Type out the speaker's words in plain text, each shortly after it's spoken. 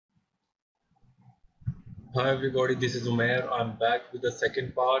Hi everybody, this is Umair. I'm back with the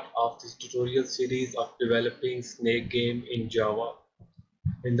second part of this tutorial series of developing snake game in Java.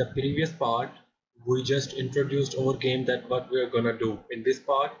 In the previous part, we just introduced our game that what we are gonna do. In this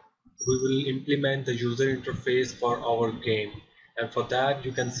part, we will implement the user interface for our game. And for that,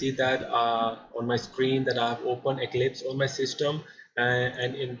 you can see that on my screen that I have opened Eclipse on my system.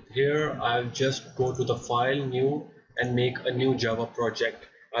 And in here, I'll just go to the file, new, and make a new Java project.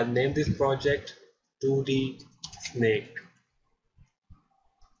 I'll name this project 2D snake.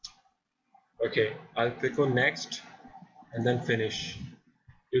 Okay, I'll click on next and then finish.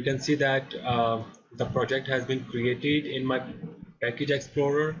 You can see that the project has been created in my package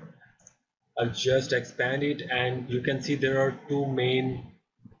explorer. I'll just expand it and you can see there are two main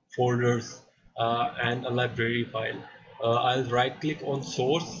folders and a library file. I'll right click on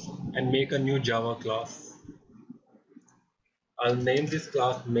source and make a new Java class. I'll name this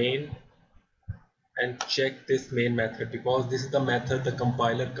class main and check this main method because this is the method the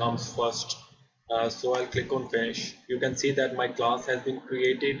compiler comes first. So I'll click on finish. You can see that my class has been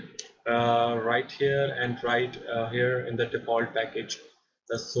created right here and right here in the default package.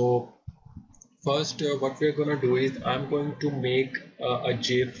 So first what we're going to do is I'm going to make a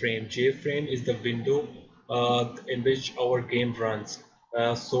JFrame. JFrame is the window in which our game runs.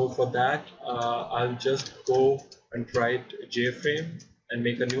 So for that I'll just go and write JFrame and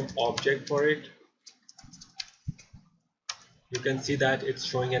make a new object for it. You can see that it's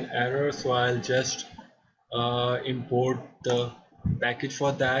showing an error, so I'll just import the package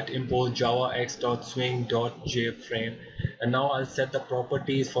for that, import javax.swing.jframe, and now I'll set the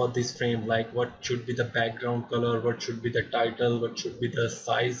properties for this frame, like what should be the background color, what should be the title, what should be the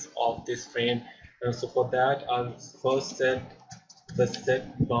size of this frame. So for that I'll first set the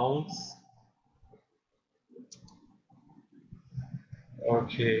set bounds.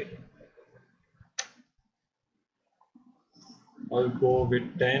 Okay, I'll go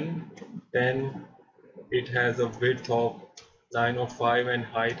with 10. It has a width of 905 and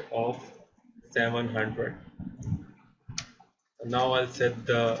height of 700. Now I'll set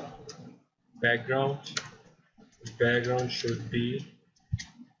the background. The background should be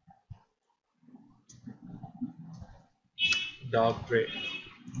dark gray.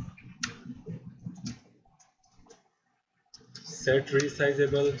 Set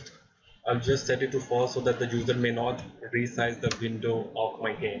resizable. I'll just set it to false so that the user may not resize the window of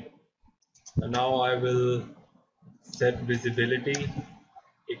my game. And now I will set visibility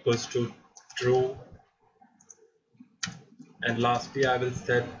equals to true, and lastly I will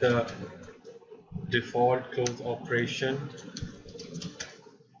set the default close operation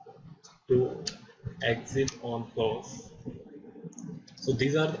to exit on close. So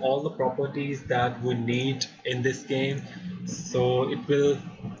these are all the properties that we need in this game. So it will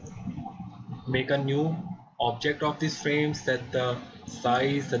make a new object of this frame, set the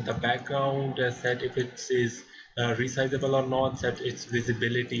size, set the background, set if it is resizable or not, set its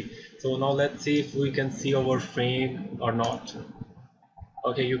visibility. So now let's see if we can see our frame or not.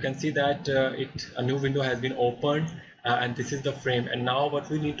 Okay, you can see that a new window has been opened and this is the frame. And now what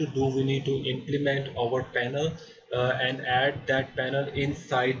we need to do, we need to implement our panel and add that panel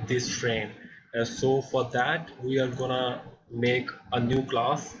inside this frame. So for that we are gonna make a new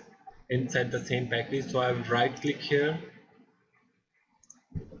class inside the same package. So I will right click here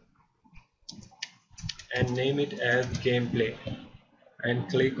and name it as gameplay and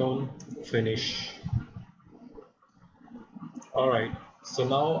click on finish. Alright, so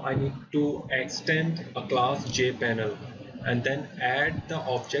now I need to extend a class JPanel and then add the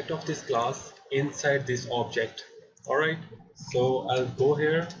object of this class inside this object. Alright, so I'll go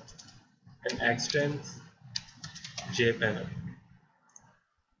here and extend JPanel.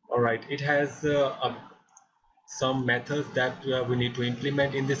 Alright, it has some methods that we need to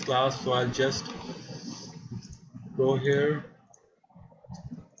implement in this class, so I'll just go here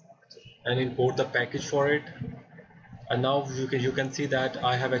and import the package for it. And now you can see that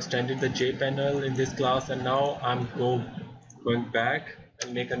I have extended the JPanel in this class, and now I'm going back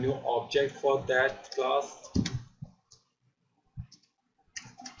and make a new object for that class,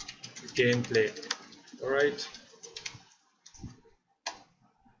 gameplay. Alright,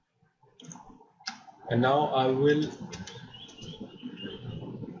 and now I will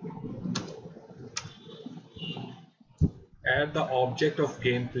add the object of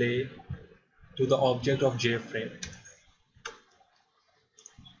gameplay to the object of JFrame.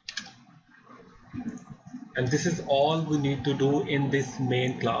 And this is all we need to do in this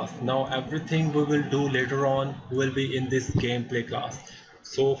main class. Now everything we will do later on will be in this gameplay class.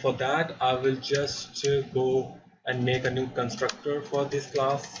 So for that I will just go and make a new constructor for this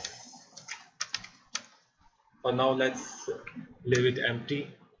class. For now, let's leave it empty.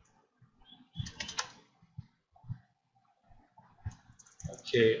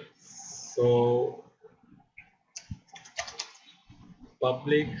 Okay, so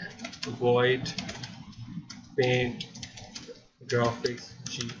public void paint graphics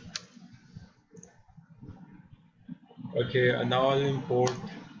G. Okay, and now I'll import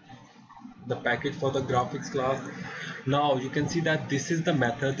the package for the graphics class. Now you can see that this is the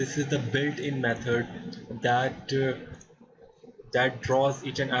method, this is the built-in method that that draws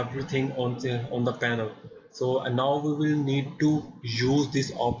each and everything on the panel. So now we will need to use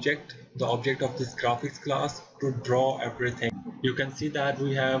this object, the object of this graphics class, to draw everything. You can see that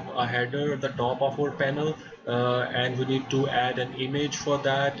we have a header at the top of our panel, and we need to add an image for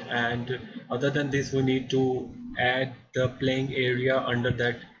that, and other than this we need to add the playing area under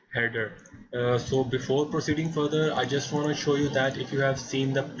that header. So before proceeding further, I just want to show you that if you have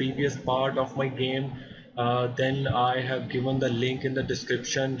seen the previous part of my game, then I have given the link in the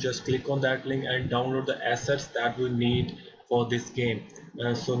description. Just click on that link and download the assets that we need for this game.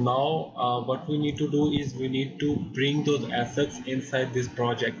 So now what we need to do is we need to bring those assets inside this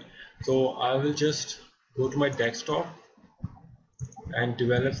project. So I will just go to my desktop and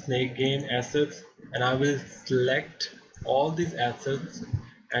develop snake game assets, and I will select all these assets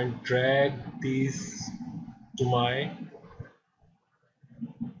and drag these to my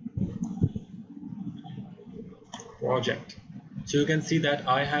project. So you can see that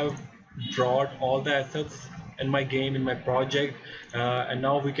I have brought all the assets in my game, in my project, and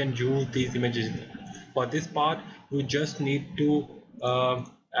now we can use these images. For this part we just need to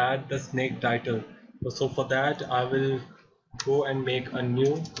add the snake title. So for that I will go and make a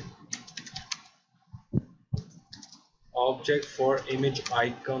new object for image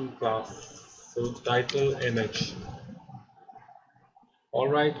icon class. So title image.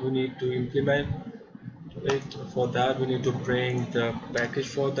 Alright, we need to implement it. For that we need to bring the package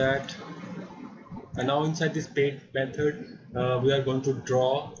for that, and now inside this paint method we are going to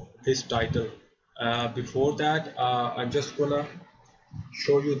draw this title. Before that I'm just gonna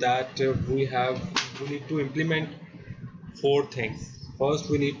show you that we need to implement four things. First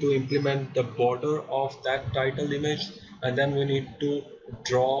we need to implement the border of that title image, and then we need to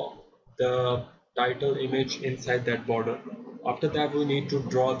draw the title image inside that border. After that we need to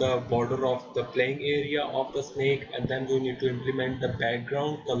draw the border of the playing area of the snake, and then we need to implement the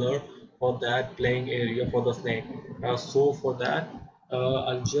background color for that playing area for the snake. So for that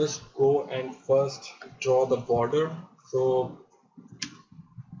I'll just go and first draw the border. So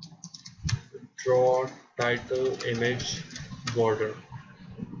draw title image border,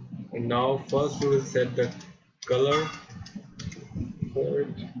 and now first we will set the color for it.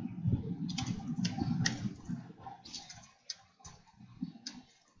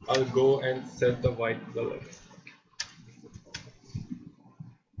 I'll go and set the white color.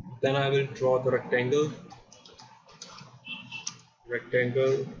 Then I will draw the rectangle.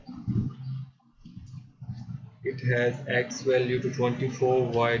 It has x value to 24,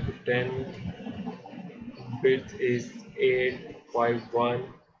 y to 10, width is 851,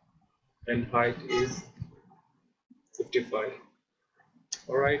 and height is 55.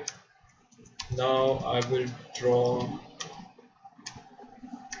 Alright, now I will draw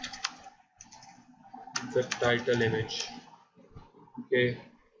the title image. Okay,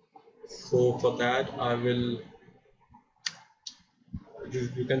 so for that I will,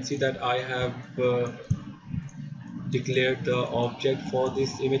 you can see that I have declared the object for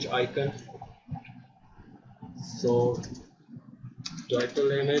this image icon. So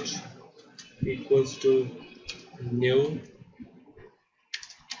title image equals to new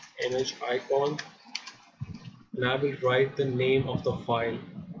image icon, and I will write the name of the file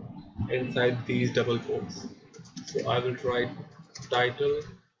inside these double quotes. So I will write title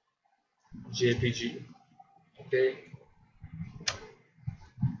JPG. Okay,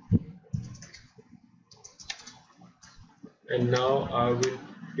 and now I will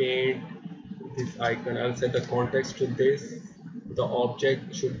paint this icon. I'll set the context to this. The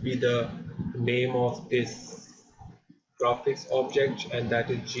object should be the name of this graphics object, and that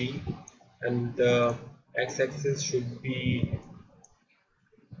is G, and the x-axis should be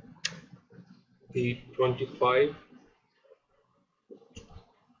the 25,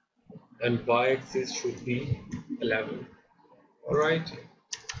 and y-axis should be 11. Alright,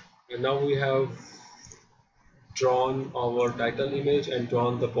 and now we have drawn our title image and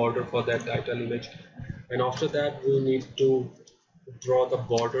drawn the border for that title image, and after that we need to draw the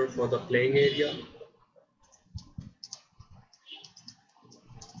border for the playing area.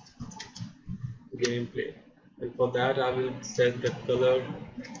 Gameplay, and for that I will set the color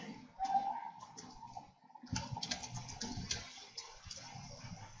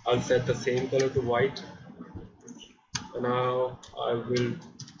I'll set the same color to white. And now I will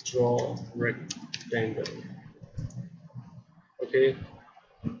draw rectangle. Okay,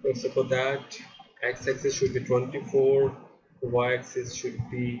 so for that, x-axis should be 24, y-axis should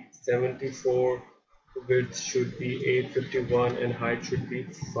be 74, width should be 851, and height should be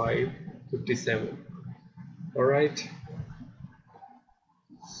 557. Alright,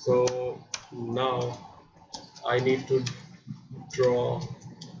 so now I need to draw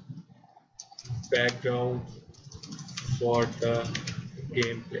background for the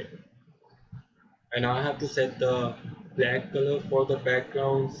gameplay, and I have to set the black color for the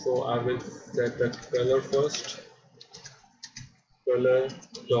background, so I will set the color first, color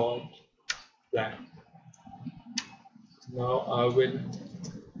dot black. Now I will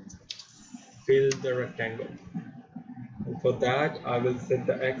fill the rectangle, and for that I will set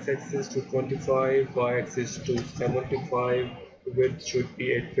the x-axis to 25, y-axis to 75, width should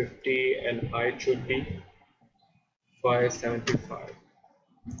be 850, and height should be 575.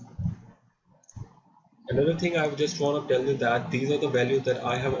 Another thing I just want to tell you that these are the values that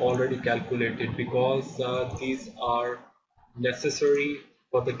I have already calculated, because these are necessary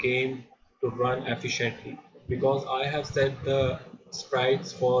for the game to run efficiently, because I have set the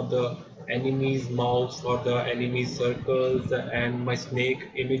sprites for the enemies mouths, for the enemy circles, and my snake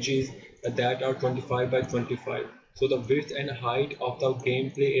images that are 25 by 25. So the width and height of the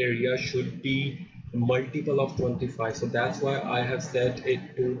gameplay area should be multiple of 25, so that's why I have set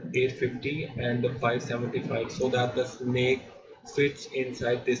it to 850 and 575, so that the snake fits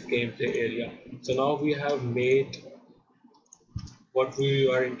inside this gameplay area. So now we have made what we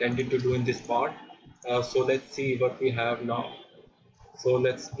are intended to do in this part. So let's see what we have now. So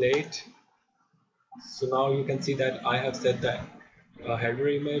let's play it. So now you can see that I have set the header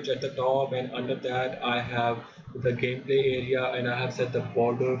image at the top, and under that I have the gameplay area, and I have set the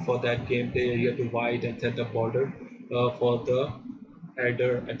border for that gameplay area to white, and set the border for the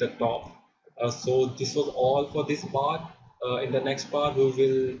header at the top. So this was all for this part. In the next part we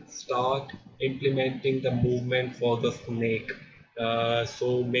will start implementing the movement for the snake.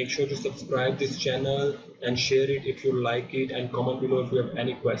 So make sure to subscribe this channel and share it if you like it, and comment below if you have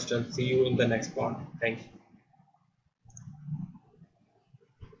any questions. See you in the next part. Thanks.